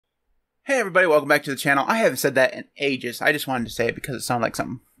Hey everybody, welcome back to the channel. I haven't said that in ages. I just wanted to say it because it sounded like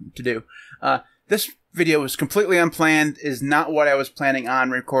something to do. This video was completely unplanned, is not what I was planning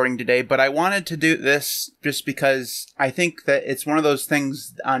on recording today, but I wanted to do this just because I think that it's one of those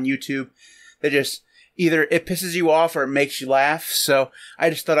things on YouTube that just either it pisses you off or it makes you laugh. So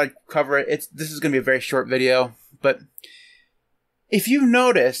I just thought I'd cover it. This is going to be a very short video, but if you've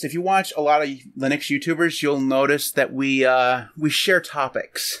noticed, if you watch a lot of Linux YouTubers, you'll notice that we share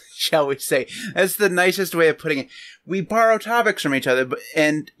topics, shall we say. That's the nicest way of putting it. We borrow topics from each other,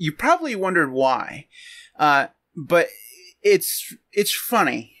 and you probably wondered why. But it's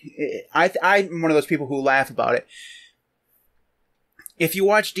funny. I'm one of those people who laugh about it. If you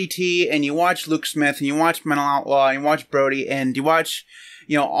watch DT, and you watch Luke Smith, and you watch Mental Outlaw, and you watch Brody, and you watch,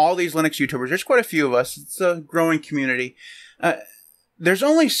 all these Linux YouTubers, there's quite a few of us. It's a growing community. There's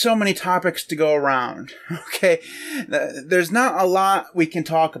only so many topics to go around, okay? There's not a lot we can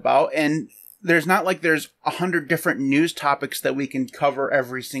talk about, and there's not like there's 100 different news topics that we can cover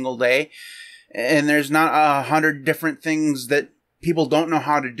every single day, and there's not 100 different things that people don't know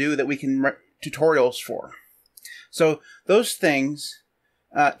how to do that we can write tutorials for. So those things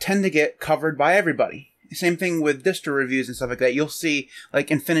tend to get covered by everybody. Same thing with distro reviews and stuff like that. You'll see,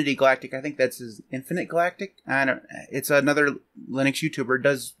 like, Infinity Galactic. I think that's his Infinite Galactic. It's another Linux YouTuber,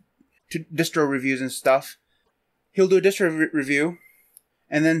 does distro reviews and stuff. He'll do a distro review,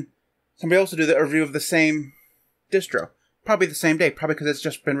 and then somebody else will do the review of the same distro. Probably the same day, probably because it's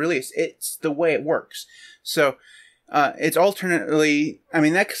just been released. It's the way it works. So, it's alternately,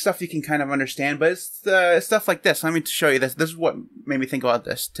 that stuff you can kind of understand, but it's stuff like this. Let me show you this. This is what made me think about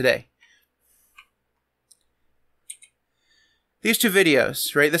this today. These two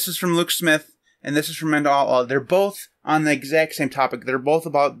videos, right? This is from Luke Smith, and this is from Mental Outlaw. They're both on the exact same topic. They're both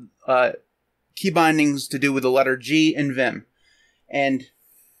about key bindings to do with the letter G in Vim. And,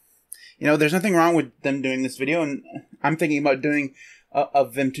 there's nothing wrong with them doing this video, and I'm thinking about doing a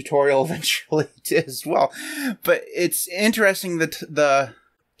Vim tutorial eventually as well. But it's interesting the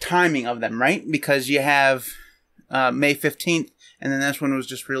timing of them, right? Because you have May 15th, and then this one was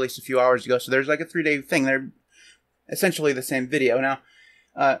just released a few hours ago. So there's like a 3-day thing. They're essentially the same video. Now,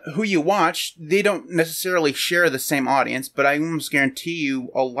 who you watch, they don't necessarily share the same audience, but I almost guarantee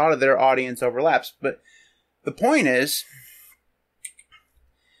you a lot of their audience overlaps. But the point is,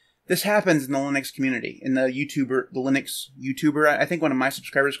 this happens in the Linux community, in the Linux YouTuber. I think one of my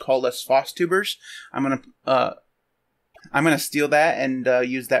subscribers called us FOSTubers. I'm gonna steal that and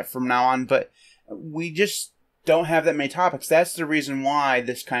use that from now on. But we just don't have that many topics. That's the reason why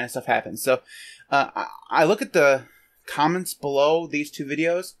this kind of stuff happens. So I look at the comments below these two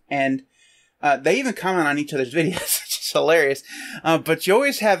videos, and they even comment on each other's videos. It's just hilarious. But you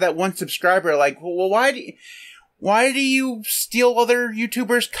always have that one subscriber like, well, why do you steal other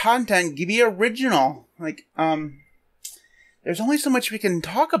YouTubers' content? Be original. Like, there's only so much we can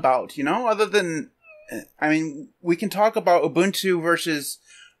talk about, other than, we can talk about Ubuntu versus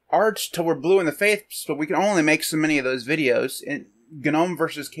Arch till we're blue in the face, but we can only make so many of those videos. And GNOME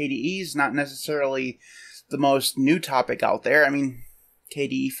versus KDE is not necessarily the most new topic out there.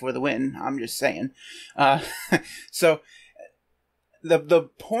 KDE for the win. I'm just saying. So the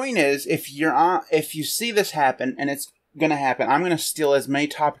point is, if you see this happen, and it's gonna happen, I'm gonna steal as many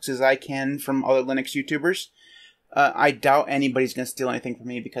topics as I can from other Linux YouTubers. I doubt anybody's gonna steal anything from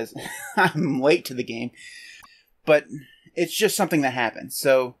me because I'm late to the game. But it's just something that happens.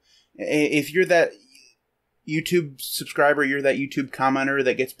 So if you're that YouTube subscriber, you're that YouTube commenter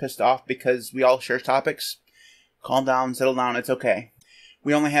that gets pissed off because we all share topics, calm down, settle down, it's okay.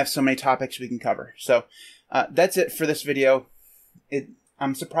 We only have so many topics we can cover. So that's it for this video.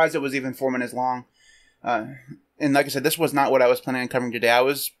 I'm surprised it was even 4 minutes long. And like I said, this was not what I was planning on covering today. I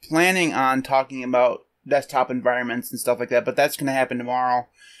was planning on talking about desktop environments and stuff like that, but that's going to happen tomorrow.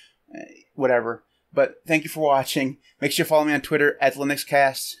 Whatever. But thank you for watching. Make sure you follow me on Twitter at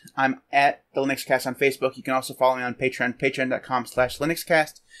LinuxCast. I'm at the LinuxCast on Facebook. You can also follow me on Patreon,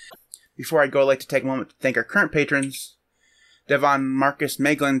 patreon.com/LinuxCast. Before I go, I'd like to take a moment to thank our current patrons: Devon, Marcus,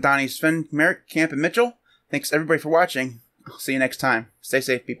 Maeglin, Donnie, Sven, Marek, Camp, and Mitchell. Thanks everybody for watching. I'll see you next time. Stay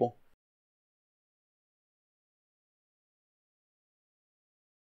safe, people.